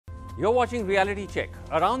You're watching Reality Check.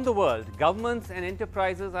 Around the world, governments and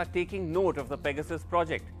enterprises are taking note of the Pegasus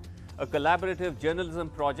project, a collaborative journalism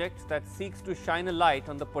project that seeks to shine a light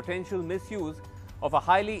on the potential misuse of a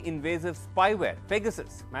highly invasive spyware,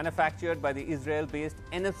 Pegasus, manufactured by the Israel-based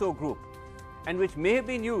NSO Group, and which may have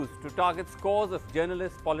been used to target scores of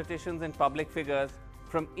journalists, politicians and public figures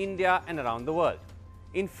from India and around the world.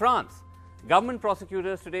 In France, government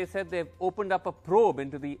prosecutors today said they've opened up a probe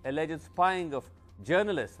into the alleged spying of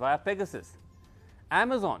journalists via Pegasus.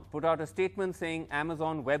 Amazon put out a statement saying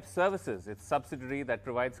Amazon Web Services, its subsidiary that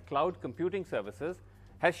provides cloud computing services,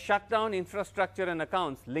 has shut down infrastructure and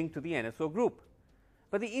accounts linked to the NSO Group.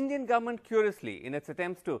 But the Indian government, curiously, in its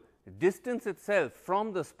attempts to distance itself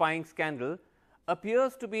from the spying scandal,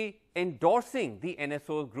 appears to be endorsing the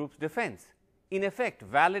NSO Group's defense, in effect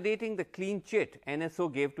validating the clean chit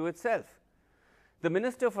NSO gave to itself. The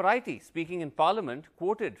Minister for IT, speaking in Parliament,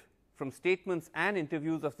 quoted from statements and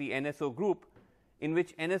interviews of the NSO Group, in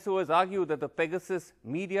which NSO has argued that the Pegasus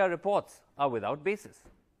media reports are without basis.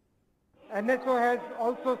 NSO has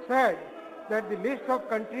also said that the list of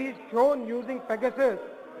countries shown using Pegasus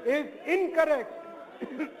is incorrect.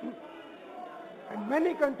 And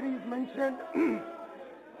many countries mentioned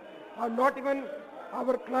are not even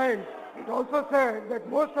our clients. It also said that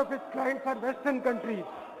most of its clients are Western countries.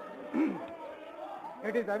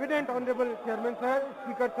 It is evident, Honorable Chairman Sir,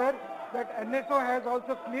 Speaker Sir, that NSO has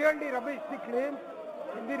also clearly rubbished the claims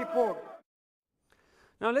in the report.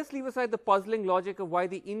 Now let's leave aside the puzzling logic of why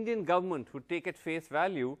the Indian government would take at face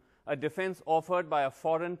value a defense offered by a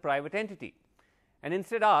foreign private entity, and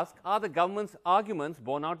instead ask, are the government's arguments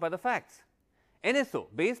borne out by the facts? NSO,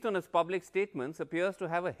 based on its public statements, appears to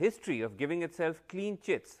have a history of giving itself clean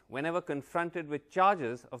chits whenever confronted with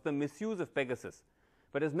charges of the misuse of Pegasus.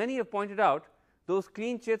 But as many have pointed out, those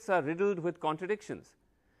clean chits are riddled with contradictions.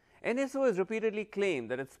 NSO has repeatedly claimed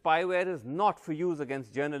that its spyware is not for use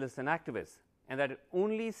against journalists and activists, and that it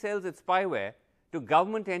only sells its spyware to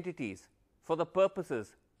government entities for the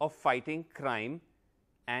purposes of fighting crime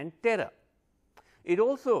and terror. It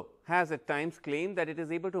also has at times claimed that it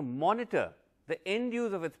is able to monitor the end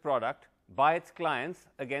use of its product by its clients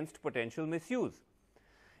against potential misuse.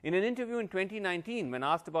 In an interview in 2019, when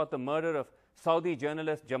asked about the murder of Saudi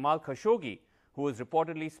journalist Jamal Khashoggi, who was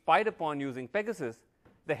reportedly spied upon using Pegasus,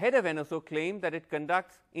 the head of NSO claimed that it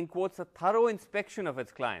conducts, in quotes, a thorough inspection of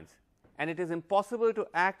its clients, and it is impossible to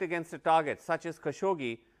act against a target such as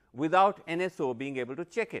Khashoggi without NSO being able to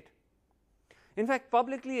check it. In fact,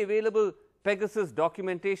 publicly available Pegasus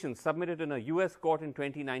documentation submitted in a US court in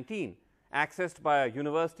 2019, accessed by a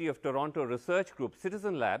University of Toronto research group,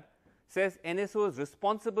 Citizen Lab, says NSO is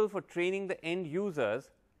responsible for training the end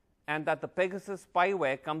users and that the Pegasus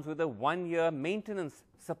spyware comes with a 1-year maintenance,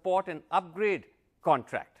 support and upgrade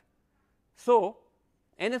contract. So,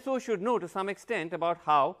 NSO should know to some extent about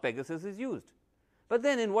how Pegasus is used. But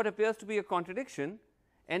then, in what appears to be a contradiction,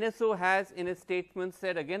 NSO has in its statements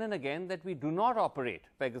said again and again that we do not operate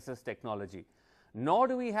Pegasus technology, nor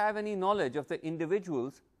do we have any knowledge of the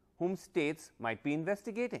individuals whom states might be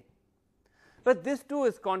investigating. But this too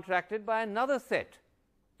is contracted by another set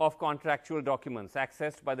of contractual documents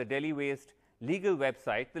accessed by the Delhi-based legal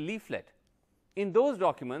website, the Leaflet. In those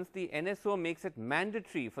documents, the NSO makes it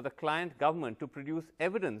mandatory for the client government to produce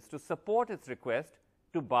evidence to support its request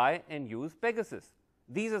to buy and use Pegasus.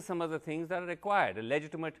 These are some of the things that are required. A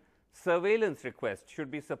legitimate surveillance request should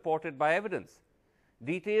be supported by evidence.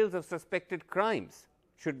 Details of suspected crimes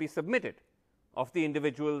should be submitted of the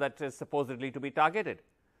individual that is supposedly to be targeted.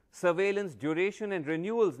 Surveillance duration and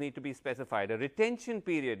renewals need to be specified. A retention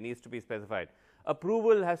period needs to be specified.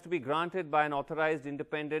 Approval has to be granted by an authorized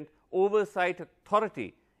independent oversight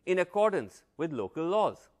authority in accordance with local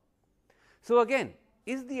laws. So again,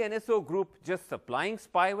 is the NSO Group just supplying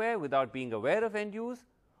spyware without being aware of end use,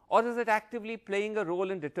 or is it actively playing a role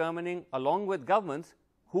in determining, along with governments,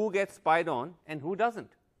 who gets spied on and who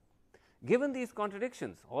doesn't? Given these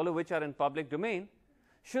contradictions, all of which are in public domain,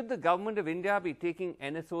 should the government of India be taking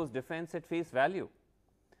NSO's defense at face value?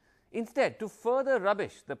 Instead, to further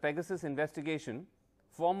rubbish the Pegasus investigation,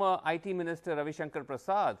 former IT Minister Ravi Shankar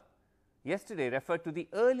Prasad yesterday referred to the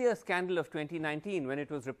earlier scandal of 2019 when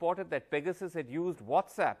it was reported that Pegasus had used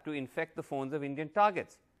WhatsApp to infect the phones of Indian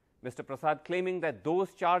targets. Mr. Prasad claiming that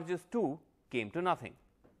those charges too came to nothing.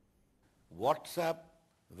 WhatsApp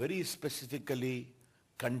very specifically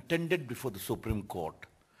contended before the Supreme Court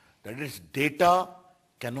that its data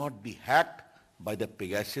cannot be hacked by the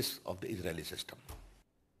Pegasus of the Israeli system.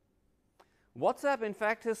 WhatsApp, in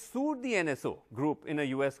fact, has sued the NSO Group in a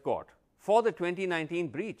US court for the 2019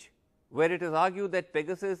 breach, where it has argued that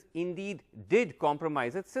Pegasus indeed did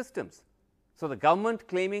compromise its systems. So the government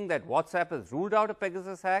claiming that WhatsApp has ruled out a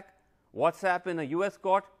Pegasus hack, WhatsApp in a US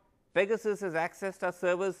court, Pegasus has accessed our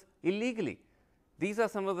servers illegally. These are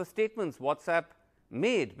some of the statements WhatsApp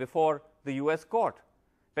made before the US court.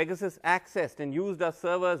 Pegasus accessed and used our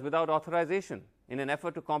servers without authorization in an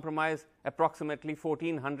effort to compromise approximately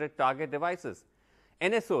 1,400 target devices.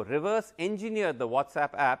 NSO reverse engineered the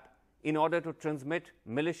WhatsApp app in order to transmit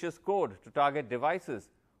malicious code to target devices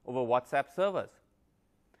over WhatsApp servers.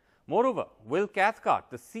 Moreover, Will Cathcart,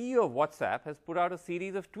 the CEO of WhatsApp, has put out a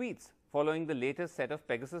series of tweets following the latest set of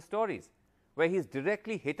Pegasus stories, where he's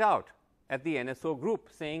directly hit out at the NSO Group,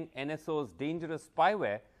 saying NSO's dangerous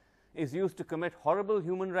spyware is used to commit horrible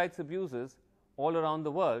human rights abuses all around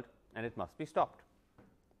the world, and it must be stopped.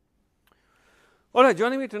 All right,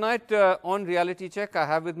 joining me tonight on Reality Check, I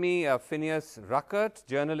have with me Phineas Ruckert,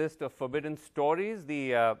 journalist of Forbidden Stories,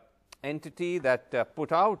 the entity that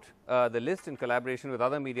put out the list in collaboration with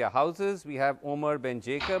other media houses. We have Omar Ben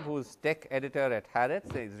Jacob, who's tech editor at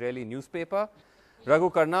Haaretz, the Israeli newspaper. Raghu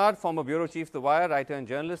Karnad, former bureau chief of The Wire, writer and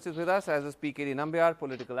journalist, is with us, as is PKD Nambiar,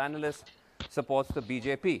 political analyst, supports the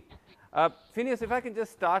BJP. Phineas, if I can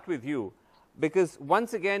just start with you, because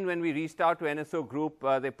once again, when we reached out to NSO Group,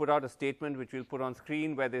 they put out a statement which we'll put on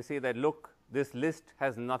screen, where they say that, look, this list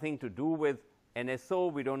has nothing to do with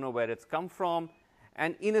NSO, we don't know where it's come from.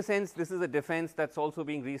 And in a sense, this is a defense that's also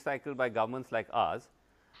being recycled by governments like ours.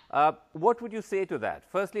 What would you say to that?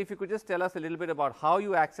 Firstly, if you could just tell us a little bit about how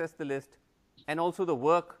you access the list and also the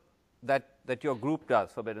work that your group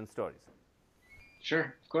does, Forbidden Stories.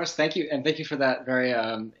 Sure, of course. Thank you. And thank you for that very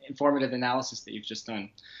informative analysis that you've just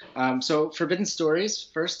done. So Forbidden Stories,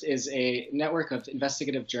 first, is a network of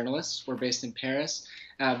investigative journalists. We're based in Paris.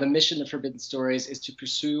 The mission of Forbidden Stories is to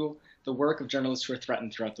pursue the work of journalists who are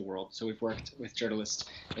threatened throughout the world. So we've worked with journalists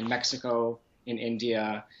in Mexico, in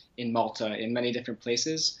India, in Malta, in many different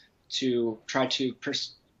places to try to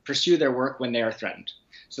pursue their work when they are threatened.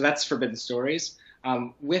 So that's Forbidden Stories.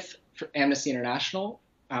 With Amnesty International,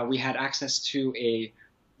 we had access to a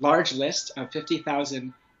large list of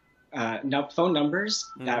 50,000 phone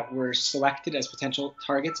numbers that were selected as potential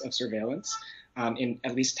targets of surveillance in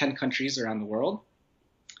at least 10 countries around the world.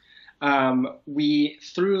 We,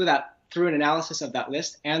 through an analysis of that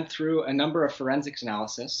list and through a number of forensics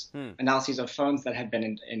analyses of phones that had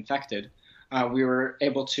been infected, we were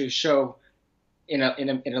able to show in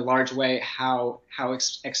a large way how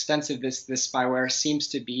extensive this spyware seems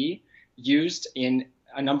to be used in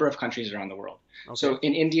a number of countries around the world. Okay. So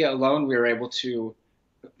in India alone, we were able to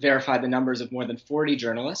verify the numbers of more than 40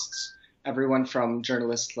 journalists, everyone from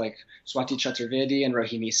journalists like Swati Chaturvedi and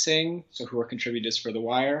Rohini Singh, so who are contributors for The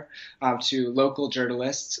Wire, to local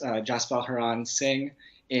journalists, Jaspal Haran Singh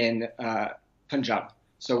in Punjab.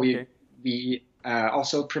 So we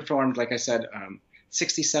also performed, like I said,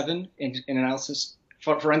 67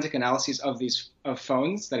 forensic analyses of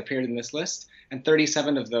phones that appeared in this list, and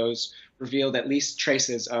 37 of those revealed at least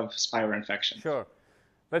traces of spyware infection. Sure.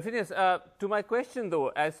 But Phineas, to my question though,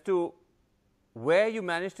 as to where you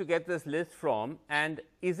managed to get this list from, and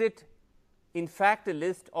is it in fact a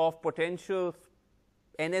list of potential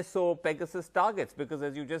NSO Pegasus targets? Because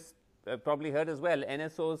as you just probably heard as well,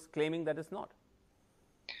 NSO is claiming that it's not.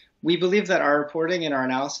 We believe that our reporting and our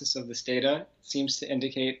analysis of this data seems to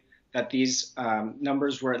indicate that these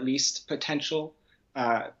numbers were at least potential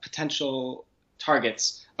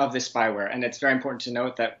targets of this spyware. And it's very important to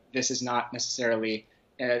note that this is not necessarily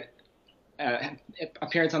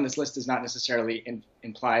appearance on this list does not necessarily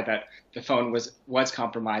imply that the phone was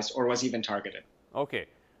compromised or was even targeted. Okay.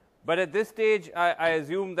 But at this stage, I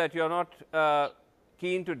assume that you're not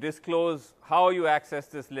keen to disclose how you access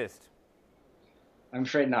this list. I'm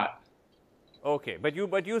afraid not. Okay.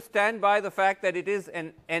 But you stand by the fact that it is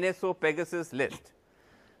an NSO Pegasus list.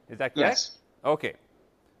 Is that correct? Yes. Okay.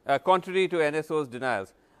 Contrary to NSO's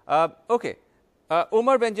denials. Okay.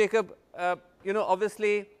 Omar Ben Jacob,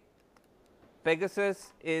 obviously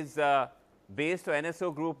Pegasus is based, or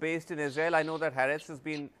NSO Group based in Israel. I know that Haaretz has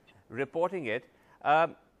been reporting it.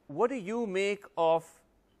 What do you make of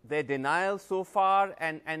their denial so far,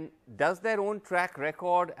 and does their own track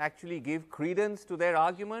record actually give credence to their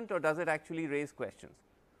argument, or does it actually raise questions?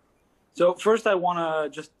 So first I want to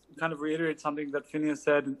just kind of reiterate something that Phineas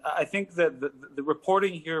said. I think that the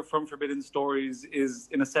reporting here from Forbidden Stories is,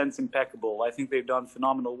 in a sense, impeccable. I think they've done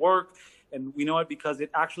phenomenal work, and we know it because it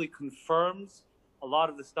actually confirms a lot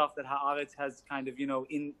of the stuff that Haaretz has kind of,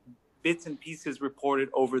 in bits and pieces reported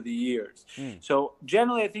over the years. So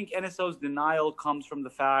generally, I think NSO's denial comes from the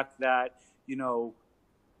fact that,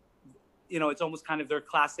 it's almost kind of their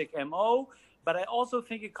classic MO. But I also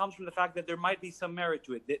think it comes from the fact that there might be some merit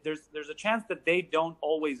to it. There's a chance that they don't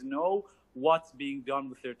always know what's being done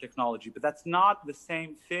with their technology. But that's not the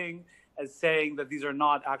same thing as saying that these are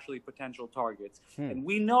not actually potential targets. And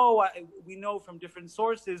we know from different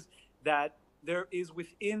sources that there is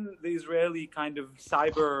within the Israeli kind of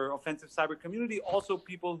offensive cyber community also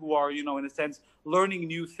people who are, in a sense, learning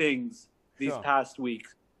new things these past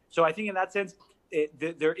weeks. So I think in that sense,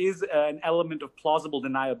 there is an element of plausible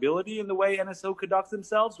deniability in the way NSO conducts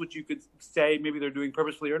themselves, which you could say maybe they're doing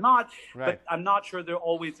purposefully or not. Right. But I'm not sure they're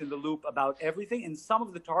always in the loop about everything. And some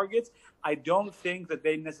of the targets, I don't think that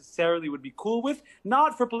they necessarily would be cool with,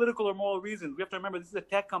 not for political or moral reasons. We have to remember this is a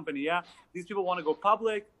tech company, yeah? These people want to go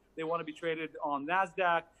public. They want to be traded on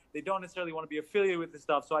NASDAQ. They don't necessarily want to be affiliated with this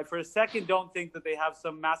stuff. So I, for a second, don't think that they have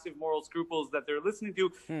some massive moral scruples that they're listening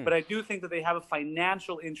to. But I do think that they have a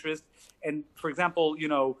financial interest. And, for example,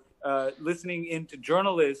 listening into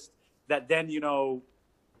journalists that then,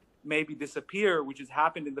 maybe disappear, which has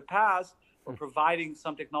happened in the past, or providing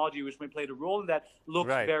some technology which may play a role in that, looks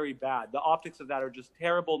very bad. The optics of that are just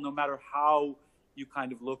terrible, no matter how you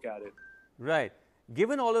kind of look at it. Right.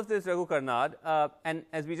 Given all of this, Raghu Karnad, and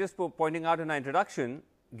as we just were pointing out in our introduction,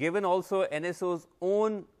 given also NSO's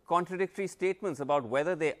own contradictory statements about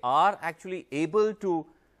whether they are actually able to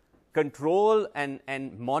control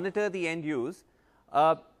and monitor the end use,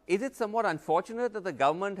 is it somewhat unfortunate that the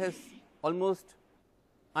government has almost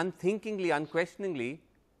unthinkingly, unquestioningly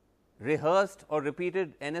rehearsed or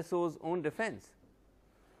repeated NSO's own defense?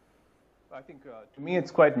 I think to me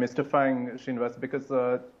it's quite mystifying, Srinivas, because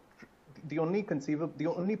the only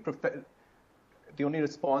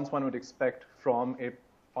response one would expect from a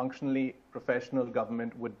functionally professional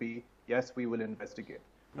government would be, yes, we will investigate.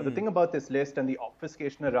 Now, the thing about this list and the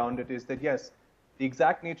obfuscation around it is that, yes, the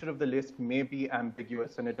exact nature of the list may be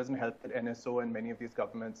ambiguous, and it doesn't help that NSO and many of these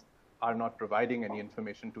governments are not providing any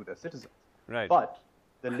information to their citizens. Right. But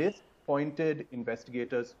the list pointed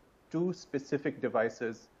investigators to specific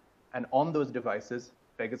devices, and on those devices,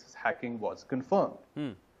 Pegasus hacking was confirmed.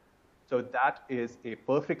 So that is a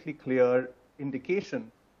perfectly clear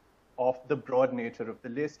indication of the broad nature of the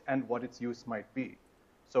list and what its use might be.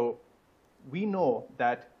 So we know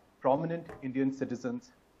that prominent Indian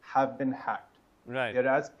citizens have been hacked. Right. They're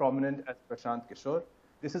as prominent as Prashant Kishore.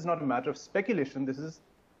 This is not a matter of speculation. This is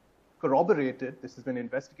corroborated. This has been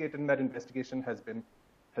investigated, and that investigation has been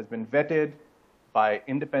vetted by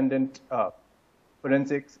independent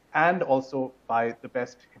forensics and also by the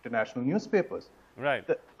best international newspapers. Right.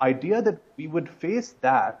 The idea that we would face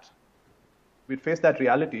that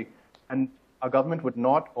reality, and our government would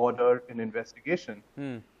not order an investigation,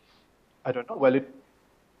 I don't know. Well, it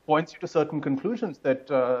points you to certain conclusions that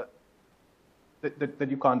that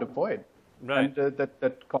you can't avoid, right? And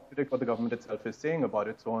that contradict what the government itself is saying about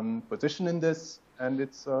its own position in this and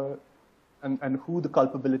its and who the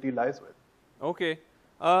culpability lies with. Okay.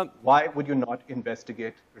 Why would you not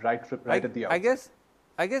investigate right at the outset?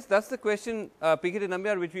 I guess that's the question, P.K.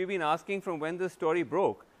 Nambiar, which we've been asking from when this story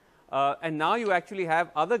broke. And now you actually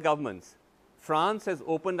have other governments. France has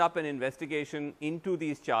opened up an investigation into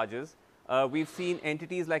these charges. We've seen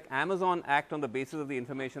entities like Amazon act on the basis of the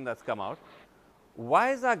information that's come out.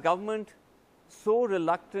 Why is our government so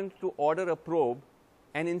reluctant to order a probe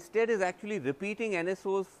and instead is actually repeating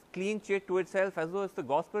NSO's clean chit to itself as though it's the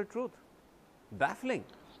gospel truth? Baffling.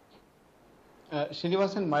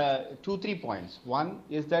 Srinivasan, my 2-3 points. One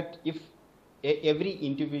is that if every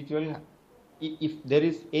individual, if there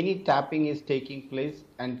is any tapping is taking place,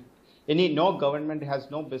 and no government has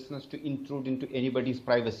no business to intrude into anybody's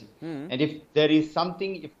privacy. And if there is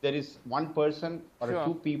something, if there is one person or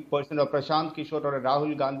a person or Prashant Kishore or a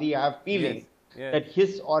Rahul Gandhi have feeling that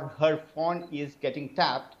his or her phone is getting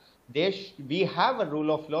tapped, we have a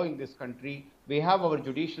rule of law in this country. We have our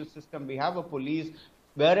judicial system. We have a police.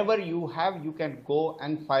 Wherever you can go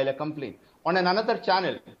and file a complaint. On another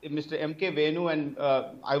channel, Mr. M.K. Venu and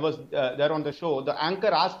I was there on the show, the anchor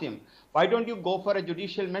asked him, why don't you go for a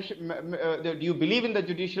judicial measure? Do you believe in the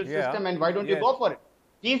judicial system, and why don't you go for it?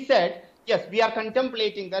 He said, yes, we are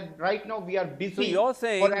contemplating that right now. We are busy. So you're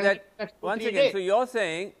saying that, once again,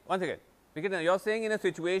 you're saying in a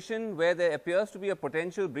situation where there appears to be a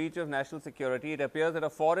potential breach of national security, it appears that a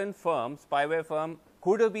foreign firm, spyware firm,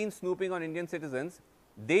 could have been snooping on Indian citizens.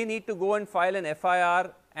 They need to go and file an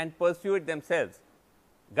FIR and pursue it themselves.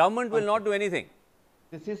 Government will not do anything.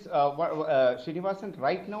 This is, Srinivasan,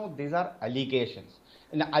 right now these are allegations.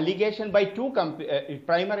 An allegation by two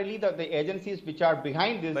primarily the agencies which are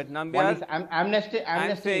behind this. But Nambiar, one is Amnesty.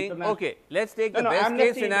 I'm saying, okay, let's take the best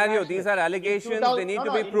case scenario. These are allegations, they need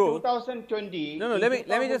to be proved. 2020. Let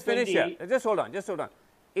me just finish here. Just hold on.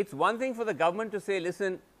 It's one thing for the government to say,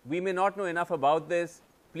 listen, we may not know enough about this.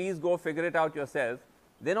 Please go figure it out yourself.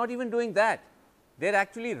 they're not even doing that. They're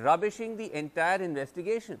actually rubbishing the entire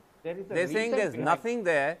investigation. They're saying there's nothing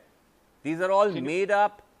there. These are all made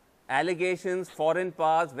up allegations, foreign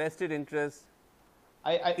powers, vested interests.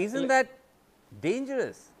 Isn't that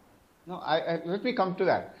dangerous? No, let me come to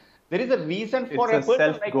that. There is a reason for a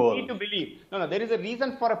person like me to believe. No, there is a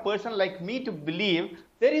reason for a person like me to believe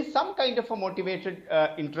there is some kind of a motivated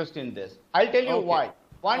interest in this. I'll tell you why.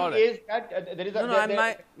 One is that there is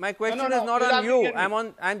a... my question is not on you.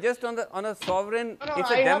 I'm just on a sovereign,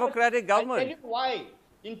 it's a democratic government. I'll tell you why.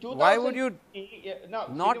 In 2000, why would you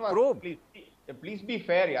not probe? Please be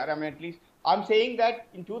fair, yeah. I mean, at least I'm saying that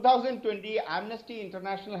in 2020, Amnesty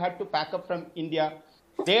International had to pack up from India.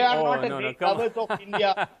 They are not the great lovers of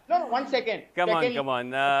India. No, 1 second. Come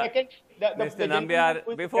on. Mr.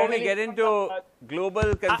 Nambiar, before we get into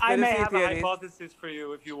global conspiracy I may have theories, a hypothesis for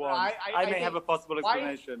you if you want. I may have a possible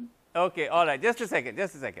explanation. Okay, all right. Just a second.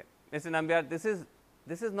 Mr. Nambiar,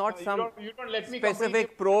 this is not some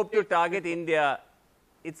specific probe to target India.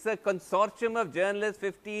 It's a consortium of journalists,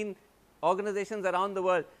 15 organizations around the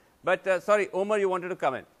world. But sorry, Omar, you wanted to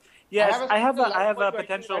comment. Yes, I have a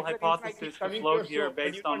potential hypothesis to float here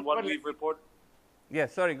based on what we've reported.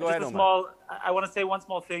 Yes, sorry, go ahead, Omar. I want to say one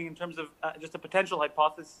small thing in terms of just a potential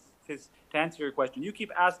hypothesis to answer your question. You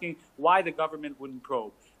keep asking why the government wouldn't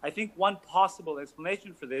probe. I think one possible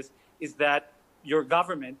explanation for this is that your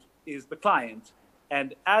government is the client,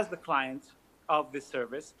 and as the client of this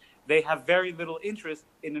service, they have very little interest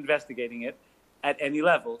in investigating it at any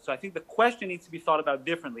level. So I think the question needs to be thought about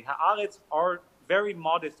differently. Haaretz, our very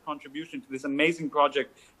modest contribution to this amazing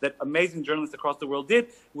project that amazing journalists across the world did,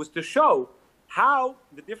 was to show how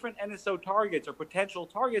the different NSO targets or potential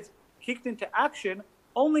targets kicked into action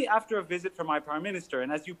only after a visit from my prime minister.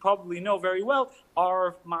 And as you probably know very well,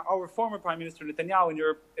 our former prime minister Netanyahu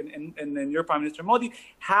and your prime minister Modi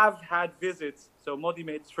have had visits. So Modi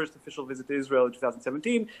made his first official visit to Israel in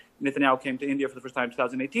 2017. Netanyahu came to India for the first time in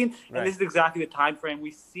 2018. Right. And this is exactly the time frame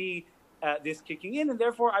we see this kicking in. And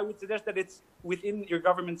therefore, I would suggest that it's within your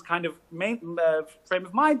government's kind of main frame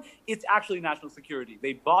of mind. It's actually national security.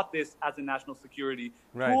 They bought this as a national security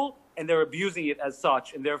tool, and they're abusing it as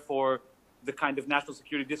such. And therefore, the kind of national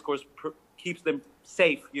security discourse keeps them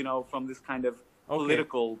safe, from this kind of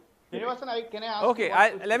political... Can I ask okay,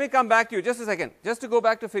 let me come back to you. Just a second. Just to go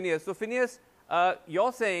back to Phineas. So, Phineas,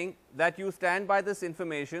 you're saying that you stand by this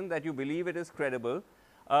information, that you believe it is credible.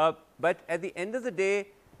 But at the end of the day,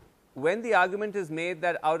 when the argument is made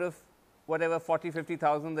that out of whatever 40,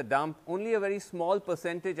 50,000 the dump, only a very small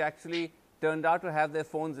percentage actually turned out to have their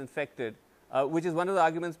phones infected, which is one of the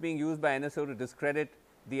arguments being used by NSO to discredit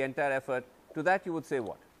the entire effort. To that, you would say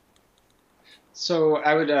what? So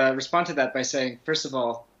I would respond to that by saying, first of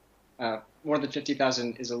all, more than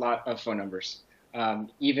 50,000 is a lot of phone numbers.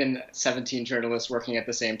 Even 17 journalists working at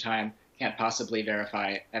the same time can't possibly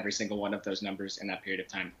verify every single one of those numbers in that period of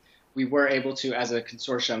time. We were able to, as a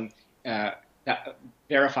consortium,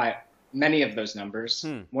 verify many of those numbers,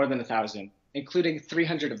 more than 1,000, including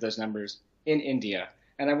 300 of those numbers in India.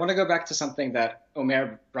 And I want to go back to something that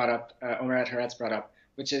Omer Haaretz brought up,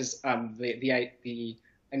 which is and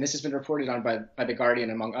this has been reported on by The Guardian,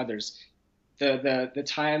 among others, the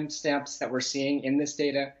timestamps that we're seeing in this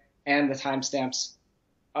data and the timestamps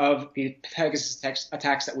of the Pegasus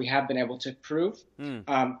attacks that we have been able to prove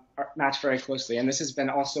match very closely. And this has been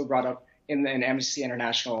also brought up in an Amnesty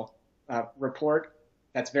International report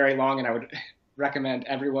that's very long, and I would recommend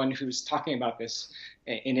everyone who's talking about this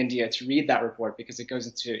in India to read that report, because it goes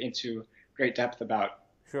into great depth about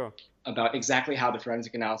exactly how the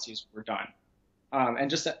forensic analyses were done. And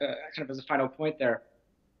just kind of as a final point there,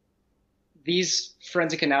 these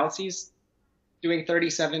forensic analyses, doing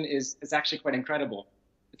 37 is actually quite incredible.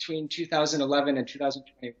 Between 2011 and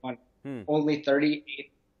 2021, only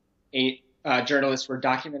 38 journalists were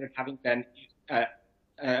documented having been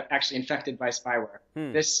actually infected by spyware.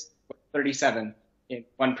 This was 37 in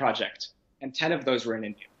one project, and 10 of those were in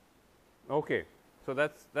India. Okay, so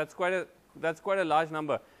that's quite a large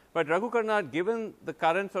number. But Raghu Karnad, given the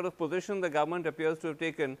current sort of position the government appears to have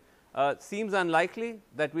taken, seems unlikely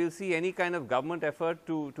that we'll see any kind of government effort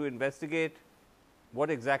to investigate what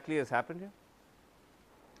exactly has happened here?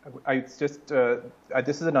 It's just,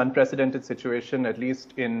 this is an unprecedented situation, at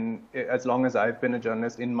least as long as I've been a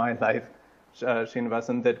journalist in my life,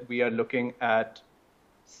 Srinivasan, that we are looking at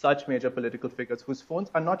such major political figures whose phones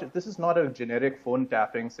are not, this is not a generic phone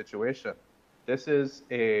tapping situation. This is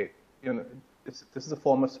this is a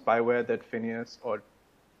form of spyware that Phineas or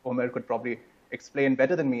Omer could probably explain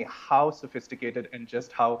better than me how sophisticated and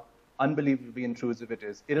just how unbelievably intrusive it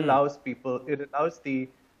is. It allows the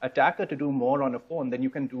attacker to do more on a phone than you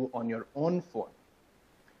can do on your own phone.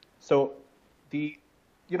 So we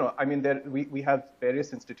have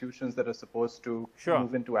various institutions that are supposed to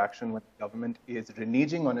move into action when the government is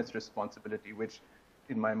reneging on its responsibility, which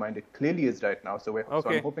in my mind it clearly is right now. So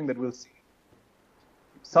I'm hoping that we'll see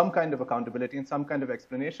some kind of accountability and some kind of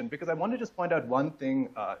explanation. Because I want to just point out one thing,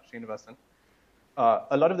 Srinivasan.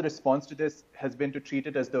 A lot of the response to this has been to treat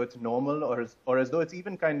it as though it's normal, or as though it's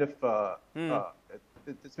even kind of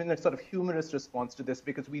it's been a sort of humorous response to this,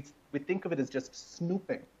 because we think of it as just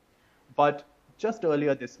snooping. But just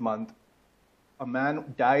earlier this month, a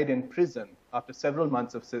man died in prison after several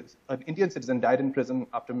months of an Indian citizen died in prison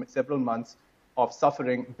after several months of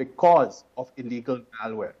suffering because of illegal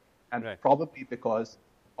malware, and probably because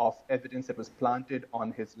of evidence that was planted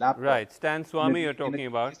on his laptop. Right, Stan Swami you're talking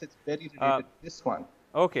about. It's very related to this one.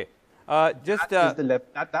 Okay.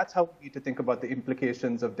 That's how we need to think about the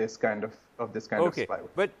implications of this kind of spyware.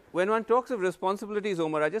 But when one talks of responsibilities,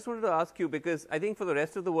 Omar, I just wanted to ask you, because I think for the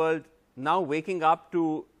rest of the world now waking up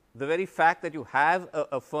to the very fact that you have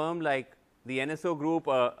a firm like the NSO Group,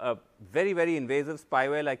 a very, very invasive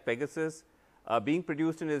spyware like Pegasus, being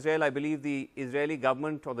produced in Israel. I believe the Israeli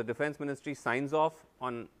government or the defense ministry signs off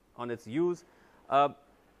on its use. How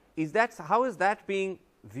is that being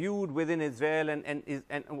viewed within Israel,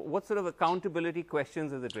 and what sort of accountability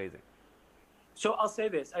questions is it raising? So I'll say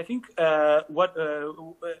this. I think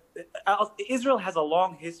Israel has a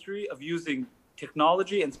long history of using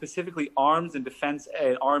technology, and specifically arms and defense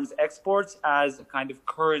arms exports, as a kind of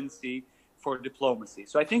currency for diplomacy.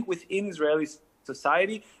 So I think within Israeli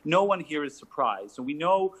society, no one here is surprised. So we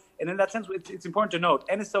know, and in that sense, it's important to note,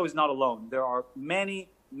 NSO is not alone. There are many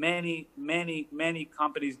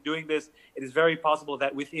companies doing this. It is very possible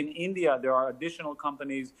that within India, there are additional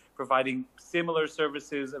companies providing similar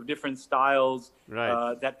services of different styles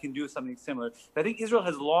that can do something similar. I think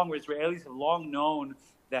Israelis have long known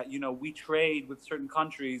that, we trade with certain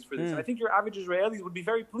countries for this. And I think your average Israelis would be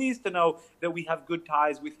very pleased to know that we have good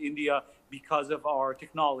ties with India because of our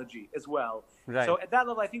technology as well. Right. So at that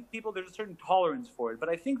level, I think there's a certain tolerance for it. But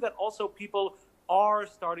I think that also people are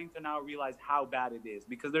starting to now realize how bad it is,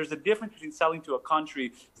 because there's a difference between selling to a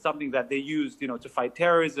country something that they used, to fight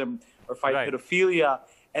terrorism or fight pedophilia,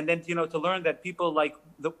 and then, to learn that people like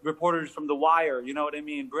the reporters from The Wire,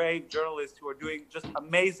 brave journalists who are doing just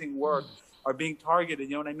amazing work are being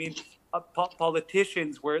targeted,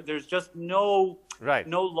 politicians where there's just no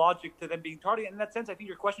logic to them being targeted. In that sense, I think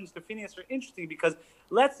your questions to Phineas are interesting, because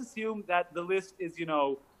let's assume that the list is,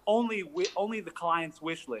 only the client's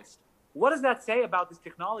wish list. What does that say about this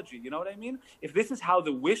technology? You know what I mean? If this is how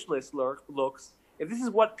the wish list looks, if this is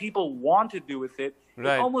what people want to do with it, it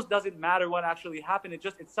almost doesn't matter what actually happened.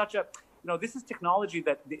 It's such a, this is technology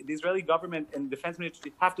that the Israeli government and defense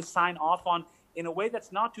ministry have to sign off on in a way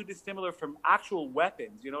that's not too dissimilar from actual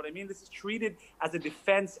weapons. You know what I mean? This is treated as a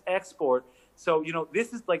defense export. So,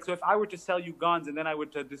 this is like, so if I were to sell you guns and then I were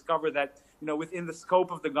to discover that, within the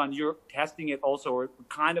scope of the gun, you're testing it also, or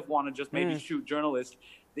kind of want to just maybe shoot journalists,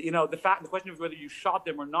 the question of whether you shot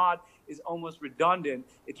them or not is almost redundant.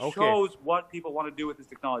 It shows what people want to do with this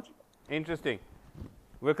technology. Interesting.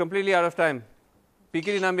 We're completely out of time.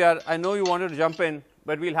 Pikiri Nambiar, I know you wanted to jump in,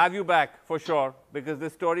 but we'll have you back for sure, because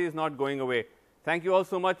this story is not going away. Thank you all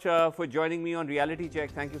so much for joining me on Reality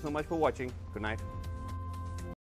Check. Thank you so much for watching. Good night.